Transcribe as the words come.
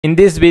In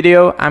this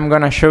video, I'm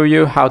gonna show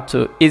you how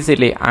to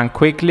easily and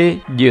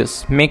quickly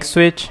use MIG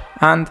Switch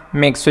and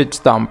MIG Switch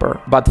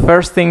Dumper. But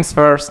first things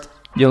first,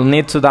 you'll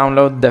need to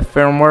download the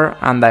firmware,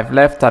 and I've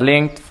left a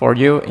link for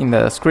you in the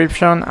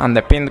description and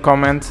the pinned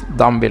comment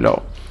down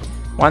below.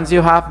 Once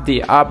you have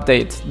the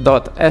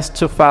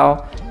update.s2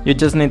 file, you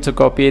just need to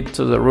copy it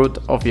to the root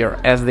of your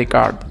SD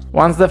card.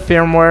 Once the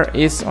firmware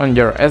is on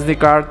your SD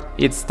card,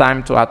 it's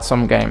time to add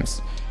some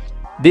games.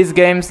 These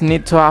games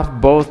need to have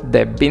both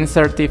the bin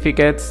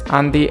certificates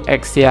and the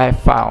XCI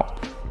file.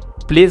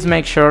 Please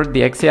make sure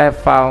the XCI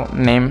file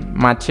name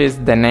matches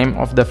the name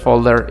of the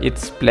folder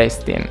it's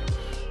placed in.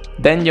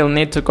 Then you'll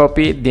need to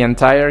copy the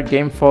entire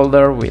game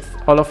folder with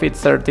all of its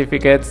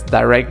certificates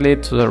directly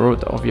to the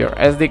root of your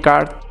SD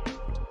card.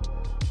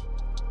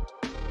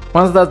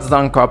 Once that's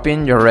done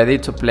copying, you're ready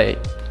to play.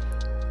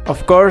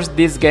 Of course,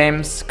 these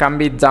games can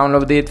be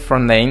downloaded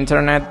from the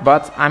internet,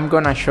 but I'm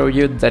gonna show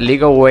you the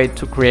legal way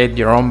to create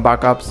your own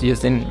backups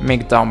using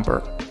MIG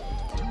Dumper.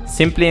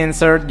 Simply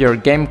insert your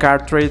game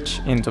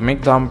cartridge into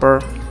MIG Dumper,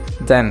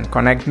 then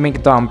connect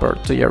MIG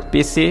Dumper to your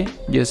PC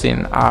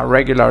using a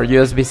regular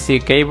USB-C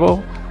cable.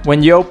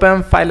 When you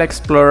open File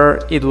Explorer,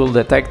 it will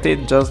detect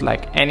it just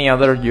like any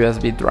other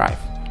USB drive.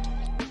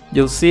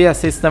 You'll see a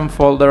system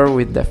folder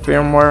with the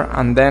firmware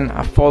and then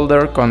a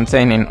folder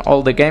containing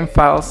all the game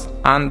files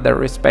and the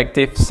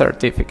respective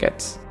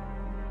certificates.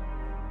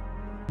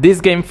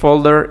 This game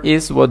folder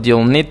is what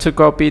you'll need to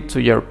copy to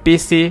your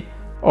PC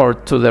or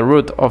to the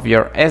root of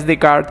your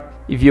SD card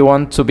if you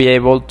want to be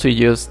able to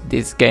use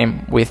this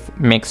game with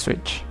MIG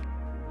Switch.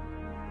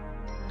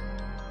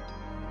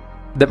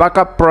 The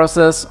backup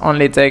process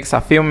only takes a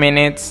few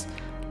minutes.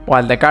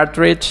 While the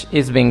cartridge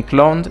is being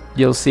cloned,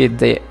 you'll see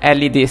the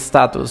LED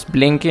status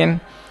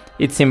blinking.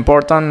 It's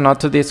important not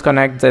to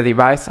disconnect the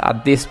device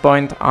at this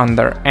point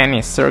under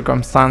any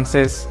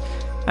circumstances,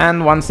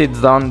 and once it's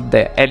done,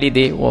 the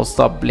LED will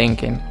stop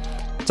blinking.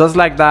 Just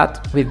like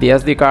that, with the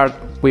SD card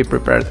we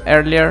prepared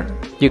earlier,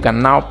 you can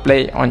now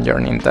play on your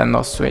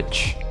Nintendo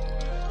Switch.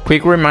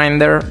 Quick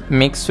reminder,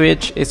 MIG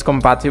Switch is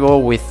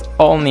compatible with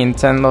all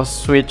Nintendo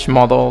Switch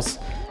models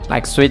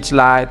like Switch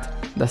Lite,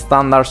 the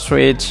standard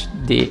Switch,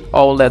 the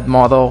OLED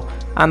model,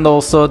 and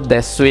also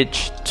the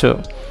Switch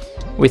 2,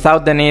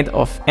 without the need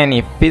of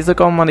any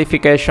physical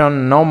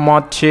modification, no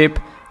mod chip,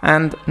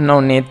 and no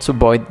need to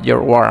void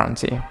your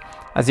warranty.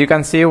 As you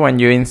can see, when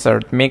you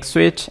insert MIG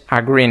Switch,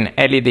 a green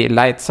LED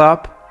lights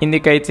up,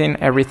 indicating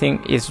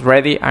everything is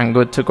ready and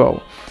good to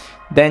go.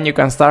 Then you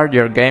can start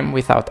your game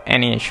without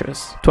any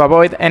issues. To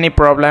avoid any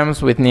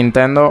problems with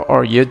Nintendo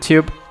or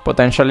YouTube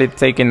potentially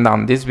taking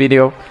down this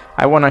video,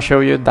 I wanna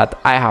show you that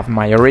I have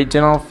my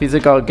original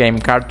physical game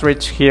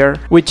cartridge here,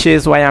 which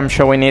is why I'm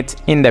showing it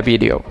in the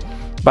video.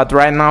 But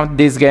right now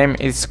this game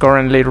is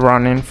currently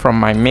running from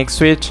my MIG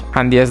Switch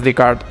and the SD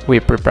card we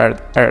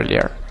prepared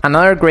earlier.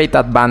 Another great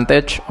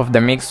advantage of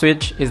the MIG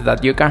Switch is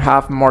that you can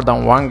have more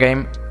than one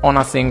game on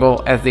a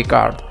single SD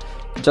card.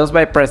 Just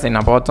by pressing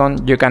a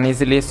button, you can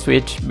easily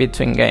switch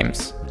between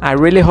games. I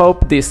really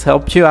hope this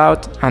helped you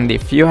out, and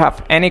if you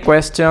have any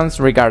questions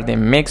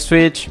regarding MIG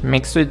Switch,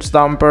 MIG Switch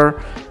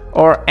Dumper,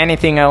 or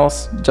anything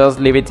else, just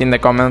leave it in the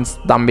comments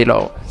down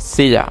below.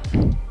 See ya!